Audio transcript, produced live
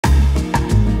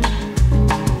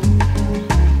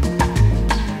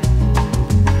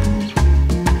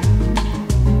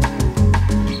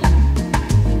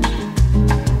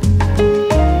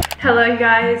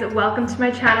guys, welcome to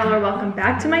my channel, or welcome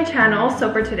back to my channel.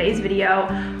 So for today's video,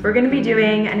 we're gonna be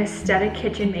doing an aesthetic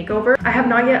kitchen makeover. I have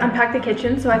not yet unpacked the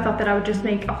kitchen, so I thought that I would just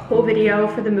make a whole video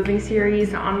for the moving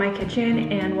series on my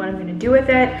kitchen and what I'm gonna do with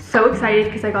it. So excited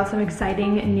because I got some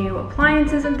exciting new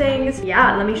appliances and things.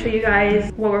 Yeah, let me show you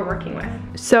guys what we're working with.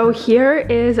 So here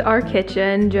is our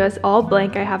kitchen, just all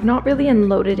blank. I have not really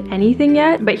unloaded anything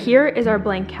yet, but here is our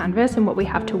blank canvas and what we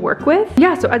have to work with.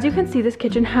 Yeah, so as you can see, this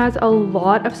kitchen has a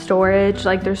lot of storage.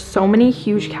 Like there's so many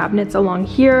huge cabinets along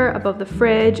here, above the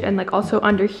fridge, and like also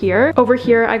under here. Over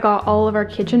here, I got all of our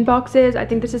kitchen boxes. I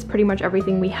think this is pretty much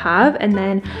everything we have. And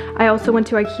then I also went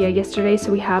to IKEA yesterday,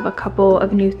 so we have a couple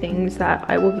of new things that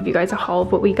I will give you guys a haul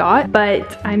of what we got,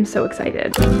 but I'm so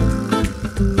excited.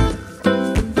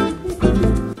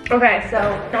 Okay,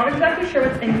 so not exactly sure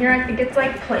what's in here. I think it's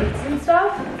like plates and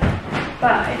stuff,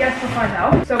 but I guess we'll find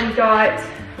out. So we got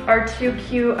our two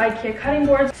cute IKEA cutting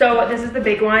boards. So this is the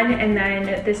big one, and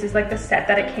then this is like the set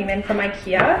that it came in from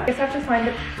IKEA. I guess I have to find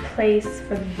a place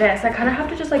for this. I kind of have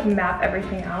to just like map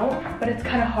everything out, but it's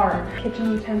kind of hard.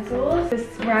 Kitchen utensils, this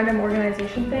random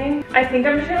organization thing. I think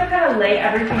I'm just gonna kind of lay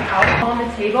everything out on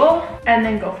the table and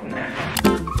then go from there.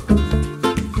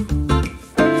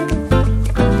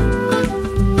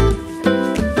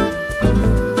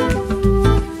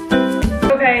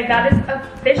 Okay, that is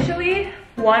officially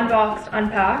one box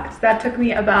unpacked. That took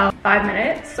me about 5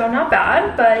 minutes, so not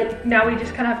bad, but now we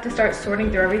just kind of have to start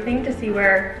sorting through everything to see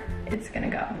where it's gonna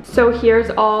go. So here's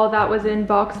all that was in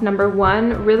box number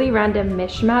one. Really random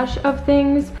mishmash of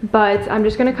things, but I'm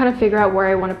just gonna kind of figure out where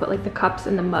I want to put like the cups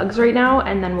and the mugs right now,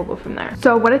 and then we'll go from there.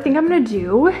 So what I think I'm gonna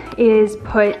do is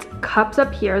put cups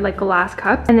up here, like glass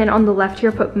cups, and then on the left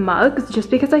here put mugs,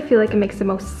 just because I feel like it makes the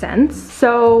most sense.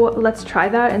 So let's try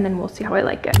that and then we'll see how I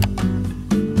like it.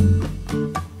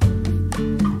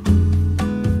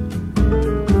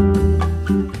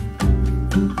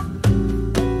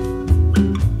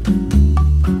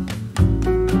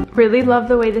 Really love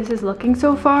the way this is looking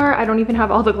so far. I don't even have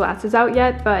all the glasses out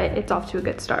yet, but it's off to a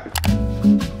good start.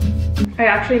 I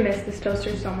actually miss this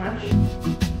toaster so much.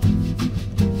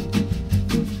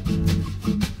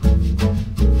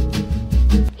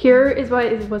 Here is what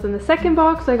it was in the second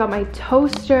box. So I got my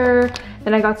toaster,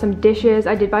 then I got some dishes.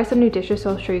 I did buy some new dishes,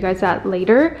 so I'll show you guys that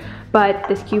later. But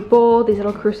this cute bowl, these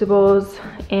little crucibles,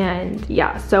 and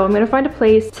yeah, so I'm gonna find a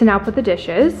place to now put the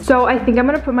dishes. So I think I'm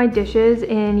gonna put my dishes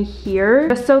in here,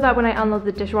 just so that when I unload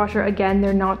the dishwasher, again,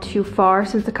 they're not too far.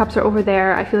 Since the cups are over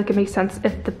there, I feel like it makes sense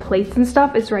if the plates and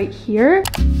stuff is right here.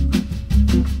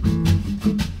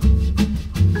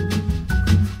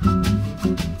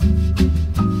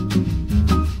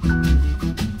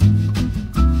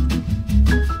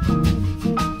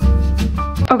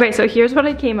 Okay, so here's what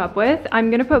I came up with. I'm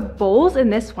gonna put bowls in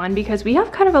this one because we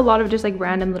have kind of a lot of just like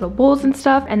random little bowls and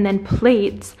stuff, and then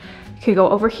plates can go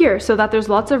over here so that there's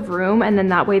lots of room, and then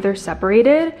that way they're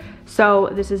separated. So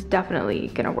this is definitely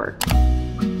gonna work.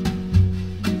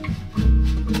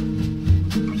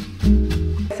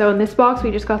 So in this box,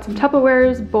 we just got some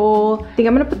Tupperwares, bowl. I think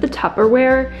I'm gonna put the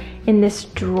Tupperware in this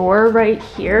drawer right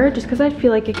here, just because I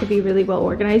feel like it could be really well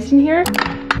organized in here.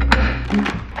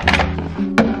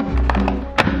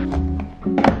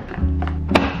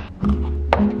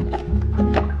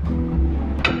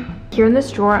 Here in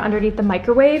this drawer underneath the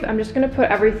microwave, I'm just gonna put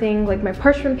everything like my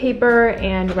parchment paper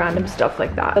and random stuff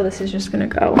like that. So this is just gonna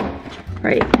go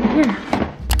right here.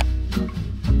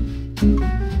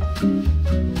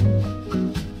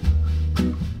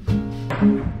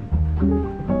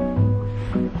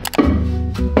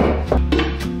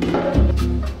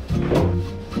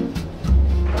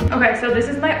 Okay, so this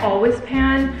is my always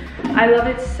pan. I love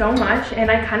it so much, and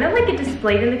I kind of like it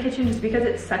displayed in the kitchen just because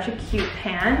it's such a cute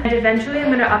pan. And eventually I'm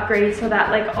gonna upgrade so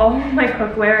that like all my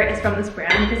cookware is from this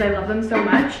brand because I love them so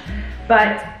much.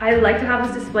 But I like to have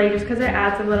this displayed just because it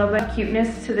adds a little bit of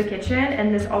cuteness to the kitchen,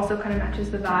 and this also kind of matches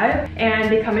the vibe.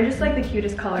 And they come in just like the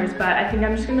cutest colors, but I think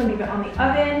I'm just gonna leave it on the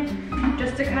oven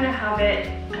just to kind of have it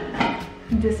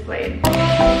displayed.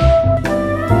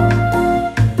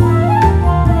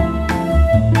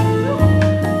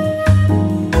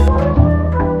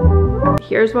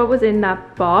 Here's what was in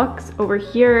that box. Over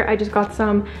here, I just got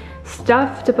some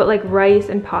stuff to put like rice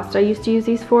and pasta. I used to use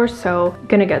these for, so I'm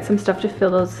gonna get some stuff to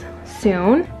fill those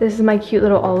soon. This is my cute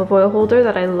little olive oil holder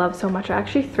that I love so much. I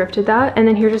actually thrifted that. And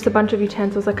then here's just a bunch of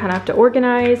utensils I kind of have to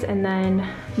organize, and then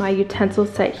my utensil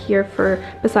set here for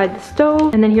beside the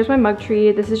stove. And then here's my mug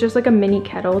tree. This is just like a mini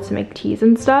kettle to make teas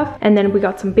and stuff. And then we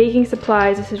got some baking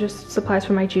supplies. This is just supplies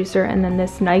for my juicer, and then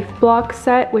this knife block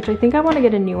set, which I think I want to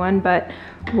get a new one, but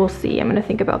we'll see. I'm gonna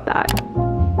think about that.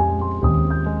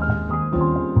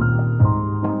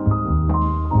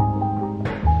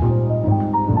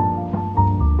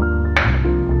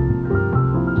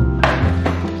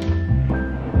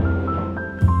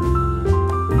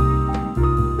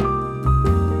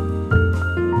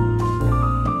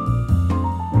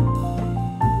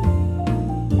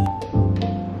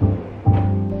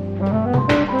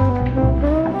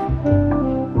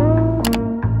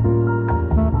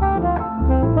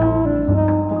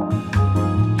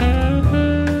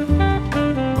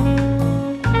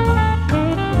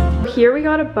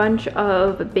 bunch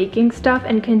of baking stuff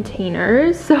and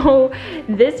containers. So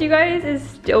this, you guys, is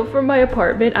still from my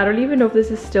apartment. I don't even know if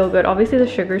this is still good. Obviously the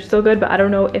sugar's still good, but I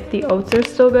don't know if the oats are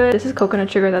still good. This is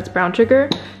coconut sugar, that's brown sugar.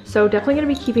 So definitely gonna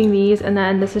be keeping these. And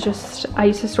then this is just, I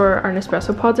used to store our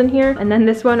Nespresso pods in here. And then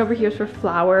this one over here is for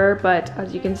flour, but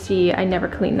as you can see, I never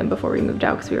cleaned them before we moved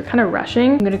out because we were kind of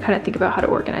rushing. I'm gonna kind of think about how to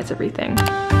organize everything.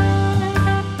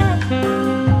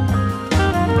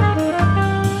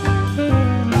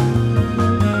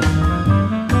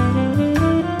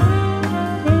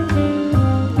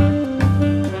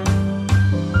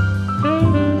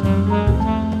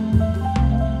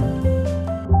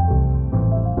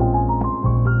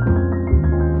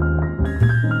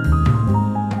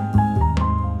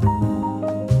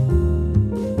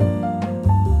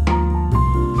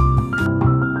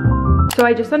 So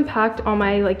I just unpacked all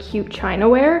my like cute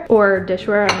chinaware or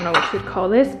dishware, I don't know what you'd call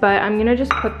this, but I'm gonna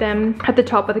just put them at the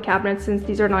top of the cabinet since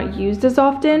these are not used as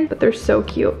often, but they're so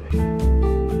cute.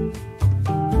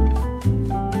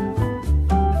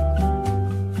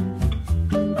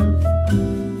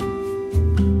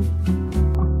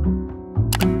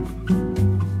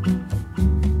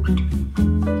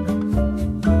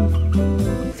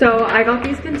 So I got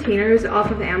these containers off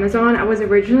of Amazon. I was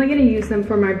originally gonna use them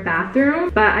for my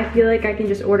bathroom, but I feel like I can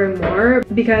just order more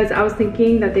because I was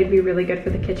thinking that they'd be really good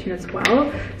for the kitchen as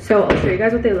well. So I'll show you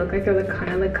guys what they look like. They're like kind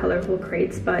of like colorful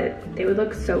crates, but they would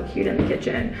look so cute in the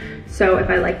kitchen. So if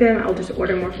I like them, I'll just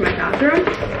order more for my bathroom.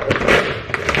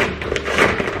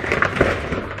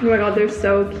 Oh my god, they're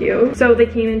so cute. So they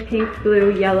came in pink,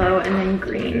 blue, yellow, and then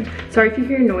green. Sorry if you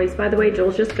hear noise, by the way.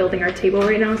 Joel's just building our table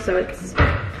right now, so it's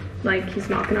like he's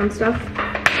knocking on stuff.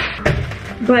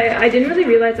 But I didn't really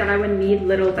realize that I would need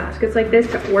little baskets like this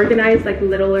to organize like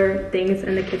littler things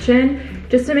in the kitchen,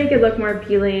 just to make it look more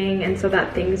appealing and so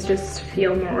that things just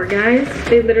feel more organized.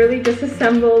 They literally just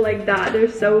assemble like that. They're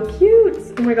so cute.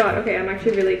 Oh my god, okay, I'm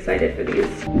actually really excited for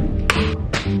these.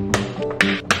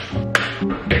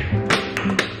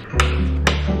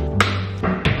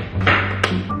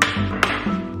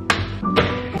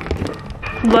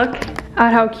 Look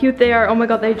at how cute they are. Oh my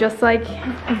god, they just like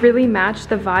really match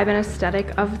the vibe and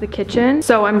aesthetic of the kitchen.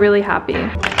 So I'm really happy.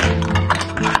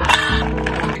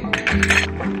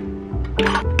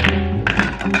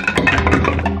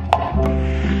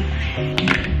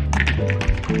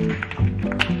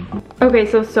 Okay,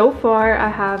 so far I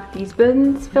have these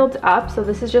bins filled up. So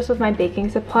this is just with my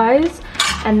baking supplies.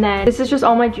 And then this is just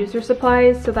all my juicer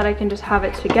supplies so that I can just have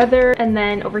it together. And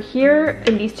then over here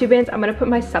in these two bins, I'm gonna put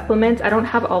my supplements. I don't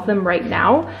have all of them right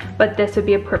now, but this would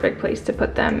be a perfect place to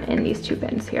put them in these two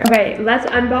bins here. Okay, let's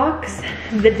unbox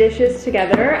the dishes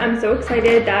together. I'm so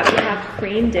excited that we have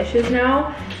cream dishes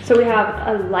now. So we have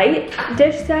a light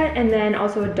dish set and then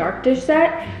also a dark dish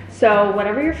set. So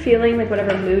whatever you're feeling, like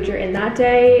whatever mood you're in that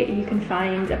day, you can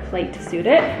find a plate to suit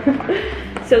it.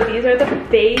 So these are the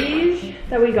beige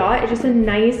that we got. It's just a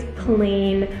nice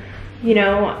plain, you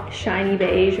know, shiny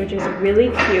beige, which is really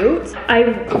cute.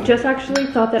 I just actually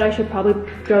thought that I should probably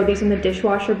throw these in the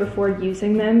dishwasher before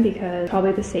using them because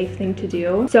probably the safe thing to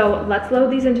do. So let's load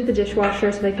these into the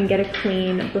dishwasher so they can get it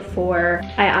clean before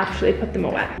I actually put them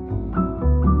away.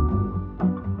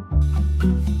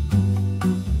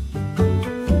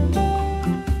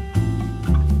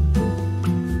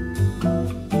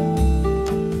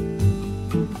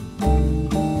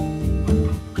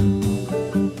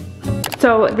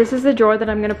 So this is the drawer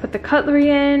that I'm gonna put the cutlery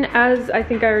in. As I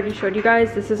think I already showed you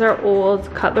guys, this is our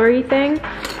old cutlery thing.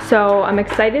 So I'm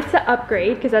excited to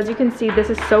upgrade because as you can see,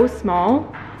 this is so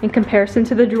small in comparison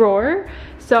to the drawer.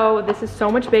 So this is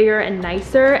so much bigger and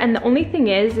nicer. And the only thing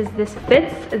is this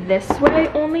fits this way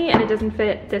only and it doesn't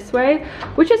fit this way,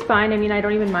 which is fine. I mean, I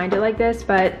don't even mind it like this,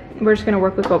 but we're just gonna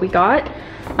work with what we got.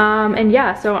 And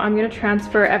yeah, so I'm gonna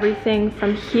transfer everything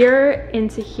from here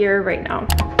into here right now.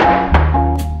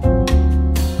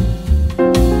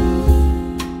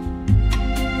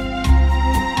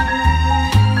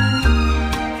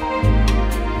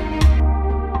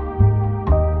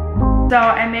 So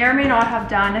I may or may not have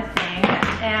done a thing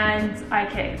and I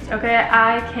caved, okay?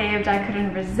 I caved, I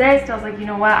couldn't resist. I was like, you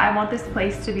know what? I want this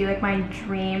place to be like my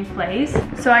dream place.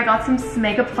 So I got some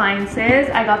SMEG appliances.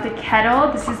 I got the kettle.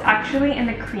 This is actually in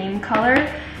the cream color.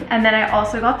 And then I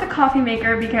also got the coffee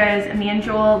maker because me and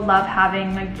Joel love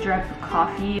having like drip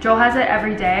coffee. Joel has it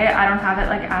every day. I don't have it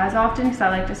like as often because I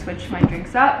like to switch my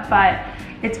drinks up, but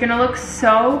it's gonna look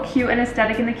so cute and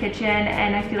aesthetic in the kitchen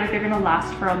and I feel like they're gonna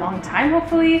last for a long time,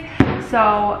 hopefully. So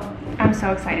I'm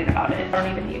so excited about it. I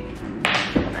don't even need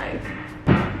a knife.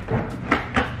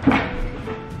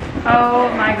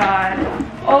 Oh my god.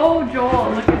 Oh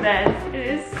Joel, look at this.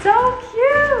 It is so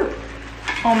cute.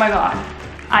 Oh my god.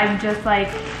 I'm just like,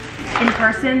 in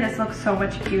person, this looks so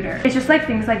much cuter. It's just like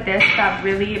things like this that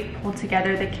really pull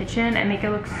together the kitchen and make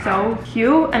it look so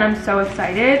cute, and I'm so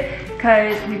excited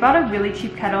because we bought a really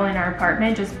cheap kettle in our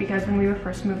apartment just because when we were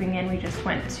first moving in, we just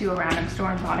went to a random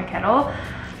store and bought a kettle.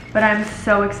 But I'm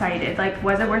so excited. Like,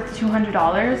 was it worth $200?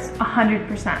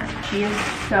 100%. She is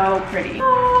so pretty.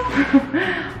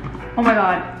 Oh my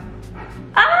God.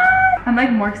 I'm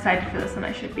like more excited for this than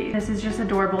I should be. This is just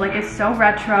adorable. Like, it's so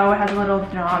retro. It has a little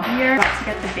knob here. Got to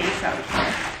get the base out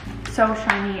here. So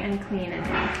shiny and clean and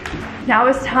new. Now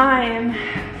it's time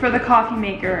for the coffee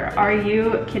maker. Are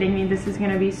you kidding me? This is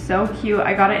gonna be so cute.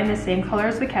 I got it in the same color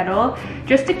as the kettle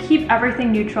just to keep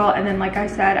everything neutral, and then like I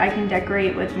said, I can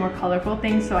decorate with more colorful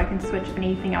things so I can switch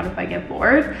anything out if I get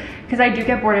bored, because I do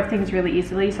get bored of things really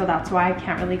easily, so that's why I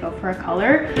can't really go for a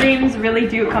color. Dreams really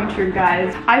do come true,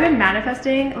 guys. I've been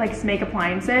manifesting like SMEG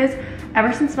appliances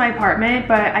ever since my apartment,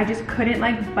 but I just couldn't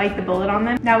like bite the bullet on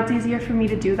them. Now it's easier for me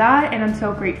to do that, and I'm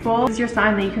so grateful. This is your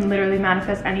sign that you can literally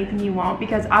manifest anything you want,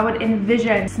 because I would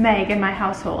envision SMEG in my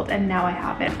household, and now I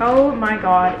have it. Oh my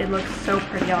God, it looks so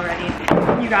pretty already.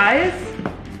 You guys,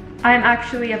 I'm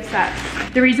actually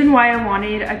obsessed. The reason why I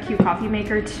wanted a cute coffee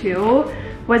maker too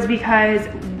was because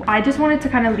I just wanted to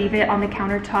kind of leave it on the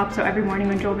countertop, so every morning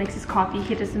when Joel makes his coffee,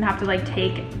 he doesn't have to like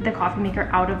take the coffee maker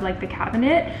out of like the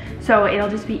cabinet, so it'll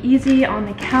just be easy on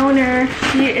the counter.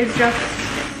 She is just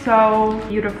so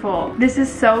beautiful. This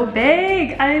is so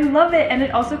big. I love it. And it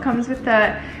also comes with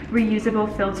the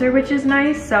reusable filter, which is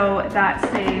nice, so that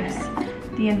saves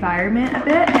the environment a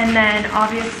bit. And then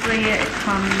obviously it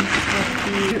comes with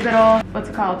the little, what's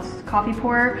it called, coffee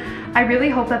pourer. I really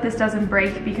hope that this doesn't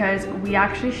break, because we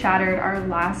actually shattered our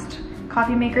last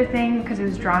coffee maker thing because it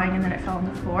was drying and then it fell on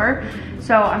the floor.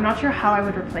 So I'm not sure how I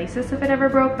would replace this if it ever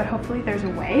broke, but hopefully there's a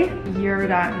way. You're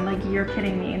done. Like, you're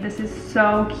kidding me. This is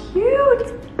so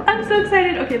cute. I'm so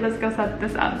excited. Okay, let's go set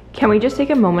this up. Can we just take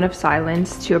a moment of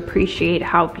silence to appreciate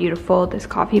how beautiful this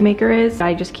coffee maker is?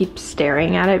 I just keep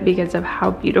staring at it because of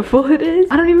how beautiful it is.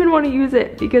 I don't even want to use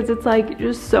it because it's like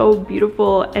just so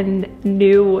beautiful and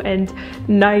new and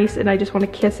nice, and I just want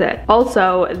to kiss it.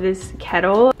 Also, this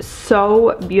kettle,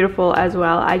 so beautiful as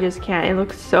well. I just can't. It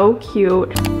looks so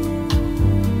cute.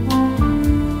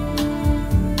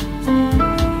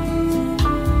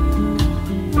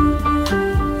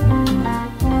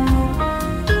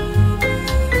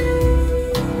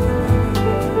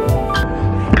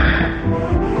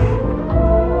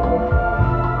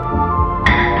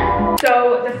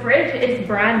 So the fridge is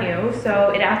brand new,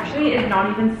 so it actually is not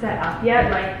even set up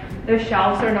yet. Like, the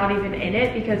shelves are not even in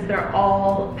it because they're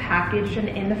all packaged and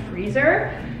in the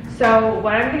freezer. So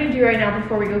what I'm gonna do right now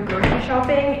before we go grocery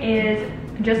shopping is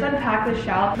just unpack the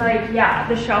shelf. Like, yeah,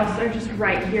 the shelves are just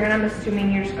right here, and I'm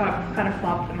assuming you just got kind of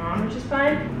flop them on, which is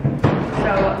fine.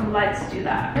 So let's do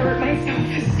that. Hurt my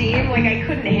self-esteem, like I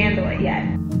couldn't handle it yet.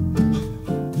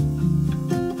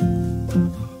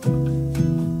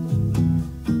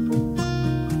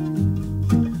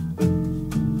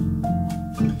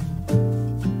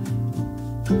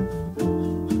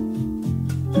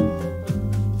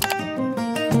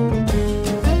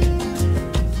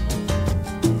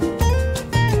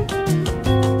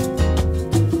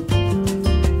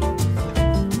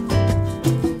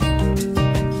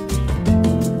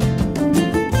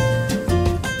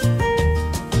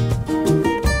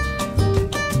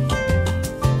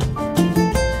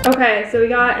 Okay, so we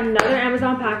got another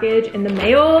Amazon package in the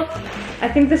mail. I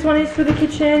think this one is for the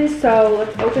kitchen, so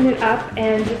let's open it up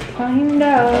and find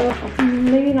out.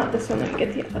 Maybe not this one, let me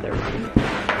get the other one.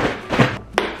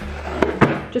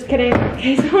 Just kidding.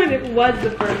 Okay, so it was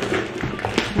the first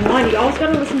one. You always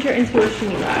gotta listen to your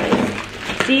intuition, you guys.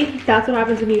 See, that's what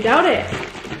happens when you doubt it.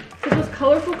 So those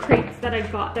colorful crates that I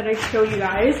got, that I show you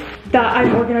guys, that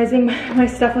I'm organizing my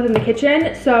stuff within the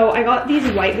kitchen. So I got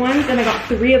these white ones, and I got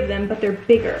 3 of them, but they're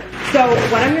bigger. So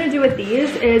what I'm gonna do with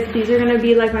these is, these are gonna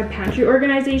be like my pantry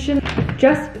organization.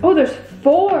 Oh, there's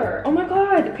 4. Oh my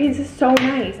God. Okay, this is so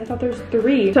nice. I thought there's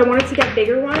 3. So I wanted to get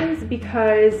bigger ones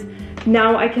because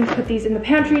now I can put these in the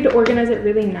pantry to organize it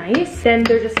really nice. Then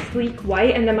they're just sleek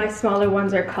white, and then my smaller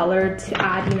ones are colored to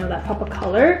add, you know, that pop of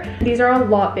color. These are a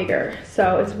lot bigger,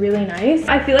 so it's really nice.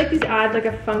 I feel like these add like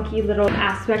a funky little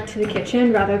aspect to the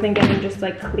kitchen rather than getting just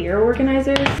like clear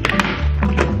organizers.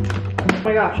 Oh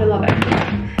my gosh, I love it.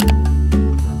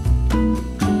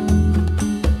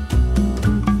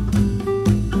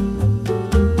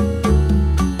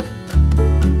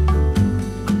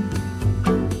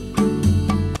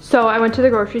 So I went to the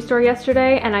grocery store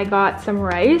yesterday and I got some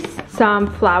rice, some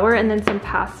flour, and then some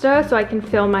pasta so I can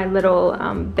fill my little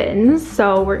bins.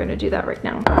 So we're gonna do that right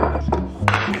now.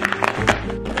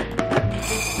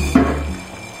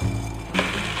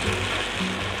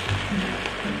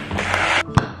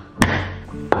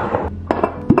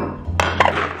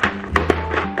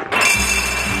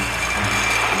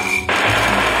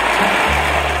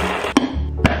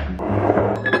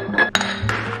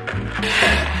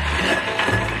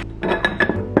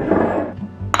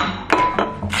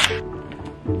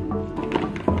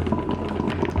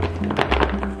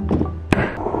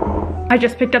 I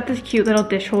just picked up this cute little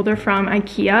dish holder from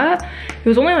IKEA. It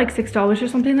was only like $6 or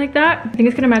something like that. I think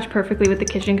it's gonna match perfectly with the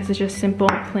kitchen because it's just simple,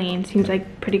 plain, seems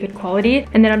like pretty good quality.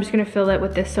 And then I'm just gonna fill it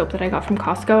with this soap that I got from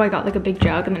Costco. I got like a big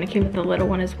jug and then it came with a little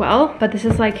one as well. But this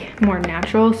is like more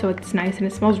natural, so it's nice and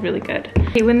it smells really good. I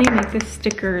hate when they make the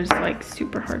stickers like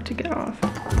super hard to get off.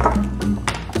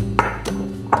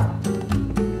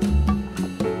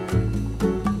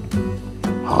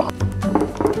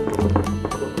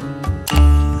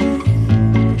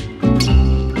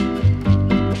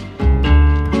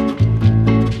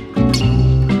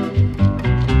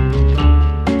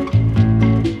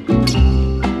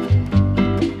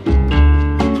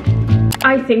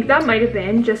 I think that might have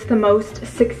been just the most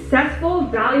successful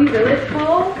Value Village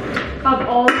haul of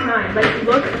all time. Like,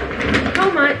 look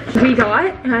how much we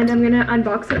got, and I'm gonna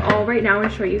unbox it all right now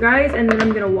and show you guys, and then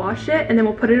I'm gonna wash it and then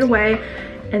we'll put it away,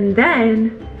 and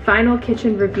then final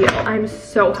kitchen reveal. I'm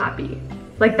so happy.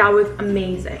 Like, that was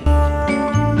amazing.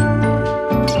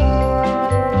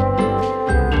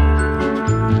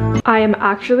 I am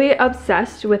actually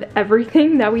obsessed with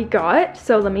everything that we got.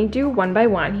 So let me do one by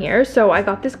one here. So I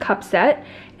got this cup set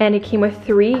and it came with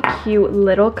 3 cute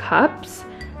little cups.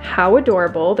 How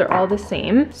adorable. They're all the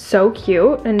same. So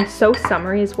cute and so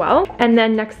summery as well. And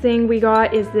then next thing we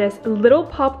got is this little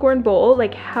popcorn bowl.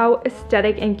 Like, how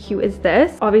aesthetic and cute is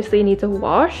this? Obviously it needs a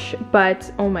wash,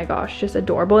 but oh my gosh, just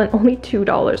adorable, and only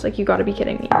 $2. Like, you gotta be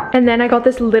kidding me. And then I got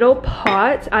this little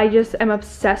pot. I just am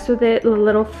obsessed with it. The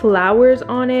little flowers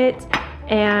on it.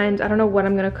 And I don't know what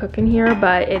I'm gonna cook in here,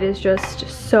 but it is just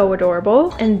so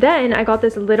adorable. And then I got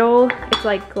this little, it's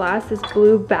like glass, this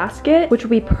blue basket, which would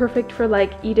be perfect for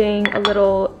like eating a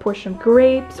little portion of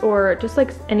grapes or just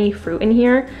like any fruit in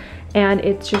here. And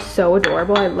it's just so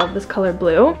adorable. I love this color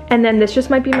blue. And then this just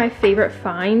might be my favorite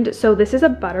find. So this is a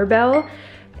butter bell.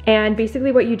 And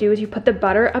basically what you do is you put the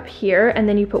butter up here and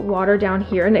then you put water down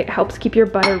here, and it helps keep your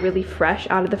butter really fresh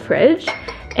out of the fridge.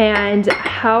 And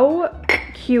how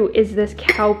cute is this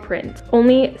cow print?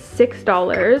 Only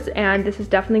 $6, and this is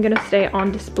definitely gonna stay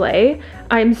on display.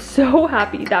 I'm so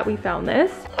happy that we found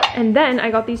this. And then I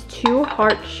got these 2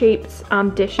 heart-shaped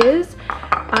dishes.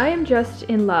 I am just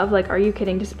in love. Like, are you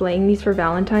kidding? Displaying these for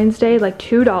Valentine's Day, like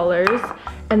 $2.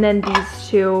 And then these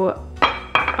 2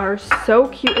 are so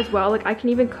cute as well. Like, I can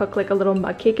even cook like a little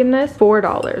mug cake in this.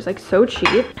 $4, like so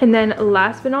cheap. And then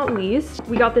last but not least,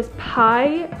 we got this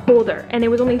pie holder and it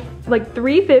was only like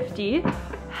 $3.50.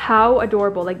 How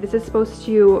adorable. Like, this is supposed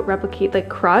to replicate like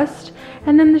crust,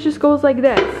 and then this just goes like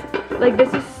this. Like,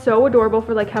 this is so adorable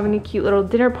for like having a cute little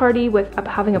dinner party with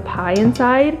having a pie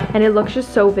inside, and it looks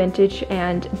just so vintage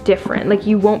and different. Like,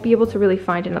 you won't be able to really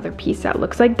find another piece that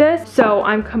looks like this. So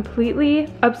I'm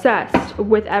completely obsessed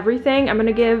with everything. I'm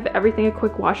gonna give everything a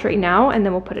quick wash right now and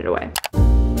then we'll put it away.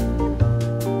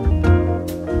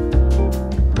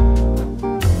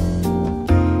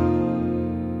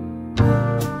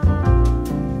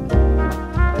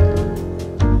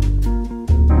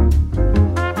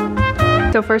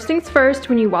 So first things first,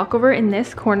 when you walk over in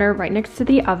this corner right next to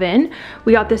the oven,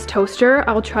 we got this toaster.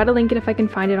 I'll try to link it if I can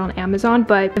find it on Amazon,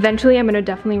 but eventually I'm gonna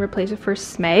definitely replace it for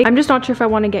SMEG. I'm just not sure if I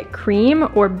wanna get cream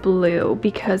or blue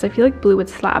because I feel like blue would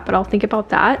slap, but I'll think about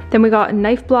that. Then we got a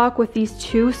knife block with these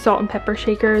 2 salt and pepper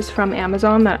shakers from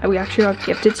Amazon that we actually got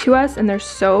gifted to us, and they're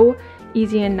so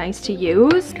easy and nice to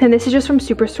use. And this is just from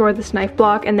Superstore, this knife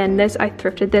block. And then this, I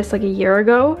thrifted this like a year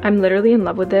ago. I'm literally in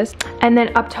love with this. And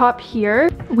then up top here,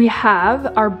 we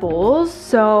have our bowls.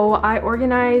 So I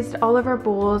organized all of our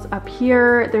bowls up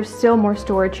here. There's still more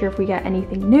storage here if we get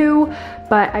anything new,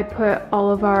 but I put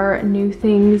all of our new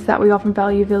things that we got from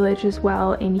Value Village as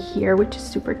well in here, which is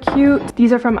super cute.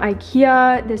 These are from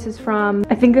IKEA. This is from,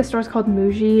 I think the store's called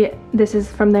Muji. This is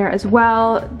from there as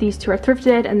well. These 2 are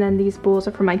thrifted, and then these bowls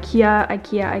are from IKEA.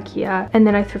 And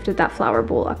then I thrifted that flower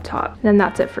bowl up top. And then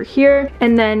that's it for here.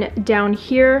 And then down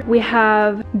here we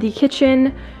have the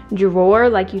kitchen drawer,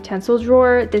 like utensil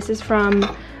drawer. This is from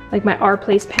like my Our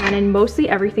Place pan, and mostly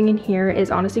everything in here is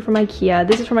honestly from IKEA.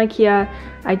 This is from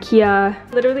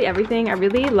IKEA, literally everything. I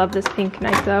really love this pink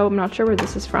knife though. I'm not sure where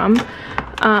this is from,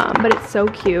 but it's so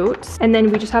cute. And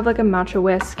then we just have like a matcha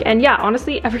whisk, and yeah,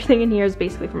 honestly everything in here is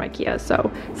basically from IKEA,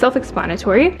 so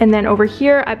self-explanatory. And then over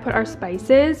here I put our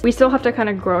spices. We still have to kind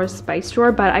of grow a spice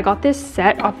drawer, but I got this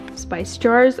set of spice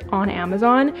jars on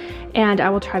Amazon, and I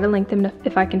will try to link them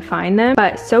if I can find them.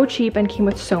 But so cheap and came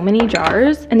with so many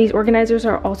jars. And these organizers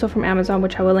are also from Amazon,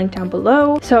 which I will link down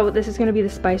below. So this is going to be the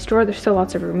spice drawer. There's still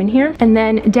lots of room in here. And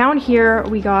then down here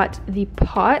we got the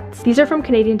pots. These are from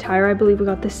Canadian Tire. I believe we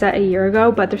got this set a year ago,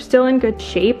 but they're still in good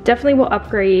shape. Definitely will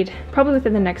upgrade probably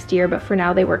within the next year, but for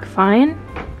now they work fine.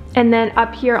 And then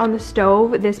up here on the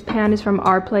stove, this pan is from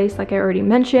our place, like I already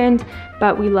mentioned,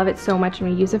 but we love it so much and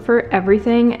we use it for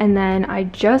everything. And then I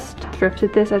just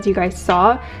thrifted this, as you guys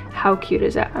saw. How cute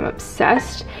is it? I'm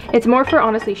obsessed. It's more for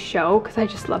honestly show because I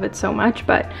just love it so much,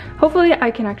 but hopefully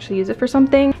I can actually use it for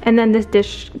something. And then this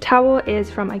dish towel is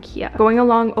from IKEA. Going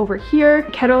along over here,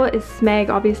 kettle is SMEG,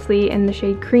 obviously in the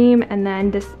shade cream, and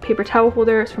then this paper towel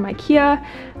holder is from IKEA.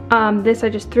 This I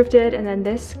just thrifted, and then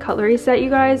this cutlery set, you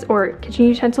guys, or kitchen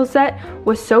utensil set,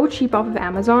 was so cheap off of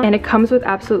Amazon, and it comes with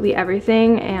absolutely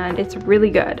everything, and it's really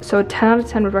good. So 10 out of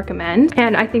 10 would recommend.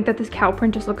 And I think that this cow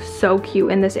print just looks so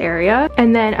cute in this area.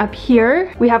 And then up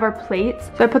here we have our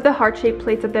plates. So I put the heart-shaped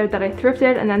plates up there that I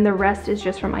thrifted, and then the rest is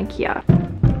just from IKEA.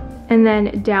 And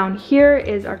then down here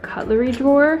is our cutlery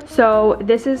drawer. So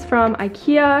this is from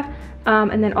IKEA,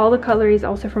 and then all the cutlery is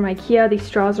also from IKEA. These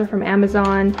straws are from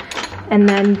Amazon. And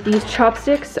then these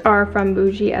chopsticks are from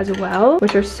Muji as well,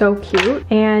 which are so cute.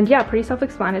 And yeah, pretty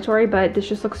self-explanatory, but this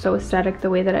just looks so aesthetic the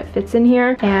way that it fits in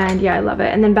here. And yeah, I love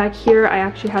it. And then back here, I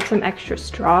actually have some extra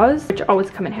straws, which always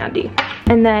come in handy.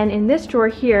 And then in this drawer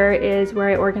here is where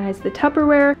I organize the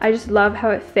Tupperware. I just love how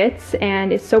it fits,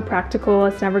 and it's so practical.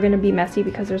 It's never gonna be messy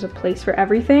because there's a place for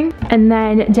everything. And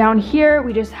then down here,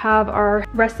 we just have our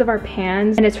rest of our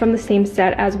pans, and it's from the same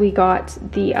set as we got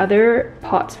the other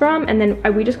pots from. And then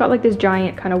we just got like this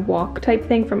giant kind of wok type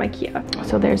thing from IKEA.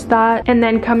 So there's that. And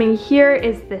then coming here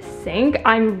is the sink.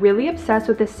 I'm really obsessed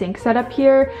with the sink setup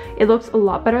here. It looks a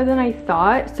lot better than I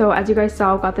thought. So as you guys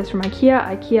saw, I got this from IKEA.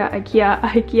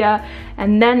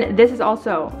 And then this is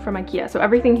also from IKEA. So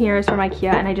everything here is from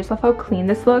IKEA, and I just love how clean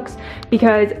this looks,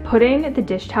 because putting the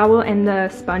dish towel and the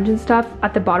sponge and stuff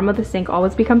at the bottom of the sink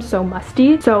always becomes so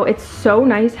musty. So it's so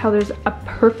nice how there's a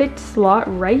perfect slot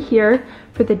right here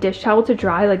for the dish towel to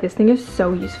dry. Like, this thing is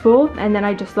so useful. And then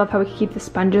I just love how we can keep the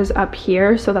sponges up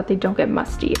here so that they don't get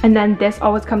musty. And then this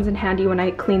always comes in handy when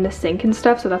I clean the sink and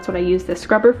stuff, so that's what I use this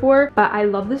scrubber for. But I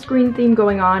love this green theme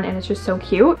going on, and it's just so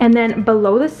cute. And then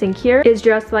below the sink here is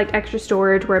just like extra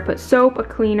storage where I put soap, a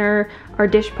cleaner, our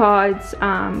dish pods,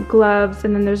 gloves,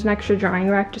 and then there's an extra drying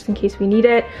rack just in case we need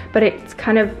it. But it's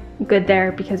kind of good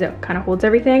there because it kind of holds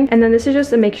everything. And then this is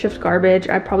just a makeshift garbage.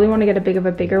 I probably want to get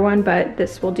a bigger one, but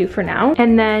this will do for now.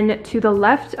 And then to the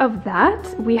left of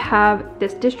that, we have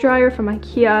this dish dryer from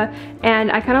IKEA,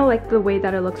 and I kind of like the way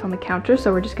that it looks on the counter,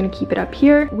 so we're just going to keep it up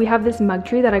here. We have this mug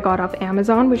tray that I got off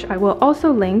Amazon, which I will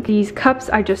also link. These cups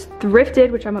I just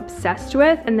thrifted, which I'm obsessed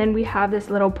with. And then we have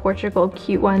this little Portugal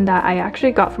cute one that I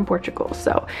actually got from Portugal,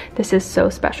 so this is so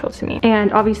special to me.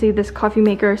 And obviously this coffee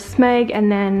maker, SMEG,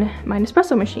 and then my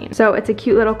Nespresso machine. So it's a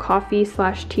cute little coffee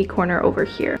 / tea corner over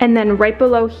here. And then right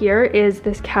below here is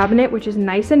this cabinet, which is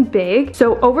nice and big.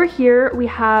 So over here we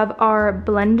have our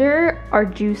blender, our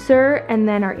juicer, and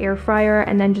then our air fryer,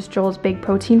 and then just Joel's big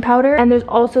protein powder. And there's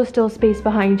also still space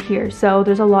behind here, so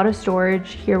there's a lot of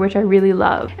storage here, which I really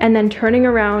love. And then turning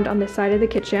around on this side of the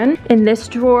kitchen, in this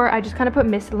drawer I just kind of put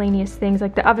miscellaneous things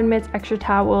like the oven mitts, extra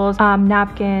towels,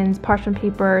 napkins, parchment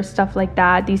paper, stuff like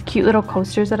that. These cute little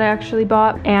coasters that I actually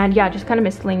bought, and yeah, just kind of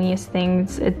miscellaneous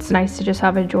things. It's nice to just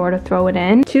have a drawer to throw it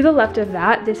in. To the left of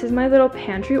that, this is my little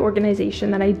pantry organization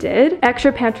that I did.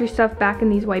 Extra pantry stuff back in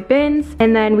these white bins.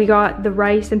 And then we got the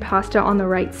rice and pasta on the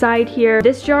right side here.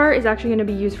 This jar is actually going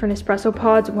to be used for Nespresso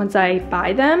pods once I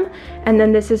buy them. And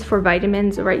then this is for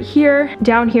vitamins right here.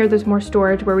 Down here there's more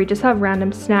storage where we just have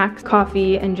random snacks,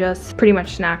 coffee, and just pretty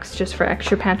much snacks just for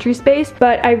extra pantry space.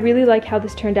 But I really like how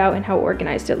this turned out and how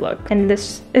organized it looked. And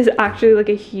this is actually like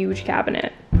a huge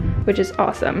cabinet, which is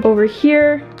awesome. Over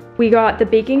here, we got the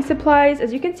baking supplies.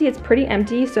 As you can see, it's pretty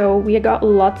empty, so we got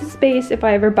lots of space if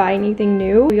I ever buy anything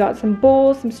new. We got some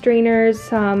bowls, some strainers,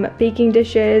 some baking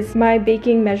dishes, my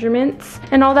baking measurements,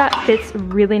 and all that fits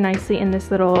really nicely in this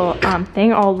little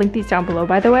thing. I'll link these down below,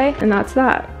 by the way, and that's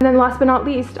that. And then last but not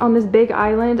least, on this big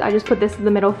island, I just put this in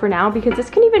the middle for now because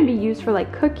this can even be used for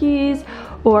like cookies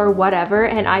or whatever,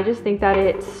 and I just think that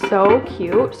it's so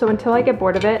cute. So until I get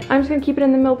bored of it, I'm just gonna keep it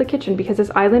in the middle of the kitchen because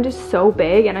this island is so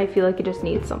big and I feel like it just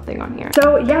needs something on here.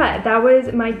 So yeah, that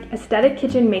was my aesthetic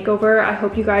kitchen makeover. I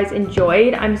hope you guys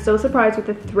enjoyed. I'm so surprised with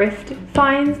the thrift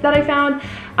finds that I found.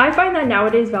 I find that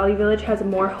nowadays Value Village has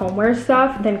more homeware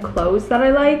stuff than clothes that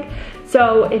I like.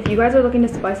 So if you guys are looking to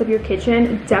spice up your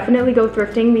kitchen, definitely go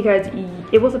thrifting because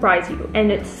it will surprise you.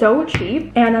 And it's so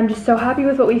cheap. And I'm just so happy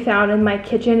with what we found, and my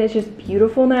kitchen is just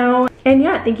beautiful now. And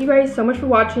yeah, thank you guys so much for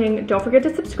watching. Don't forget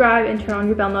to subscribe and turn on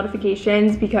your bell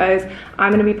notifications because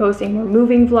I'm gonna be posting more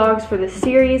moving vlogs for this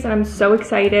series, and I'm so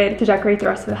excited to decorate the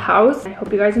rest of the house. I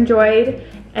hope you guys enjoyed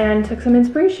and took some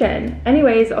inspiration.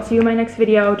 Anyways, I'll see you in my next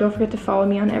video. Don't forget to follow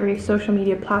me on every social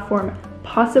media platform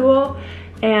possible,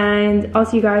 and I'll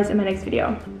see you guys in my next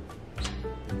video.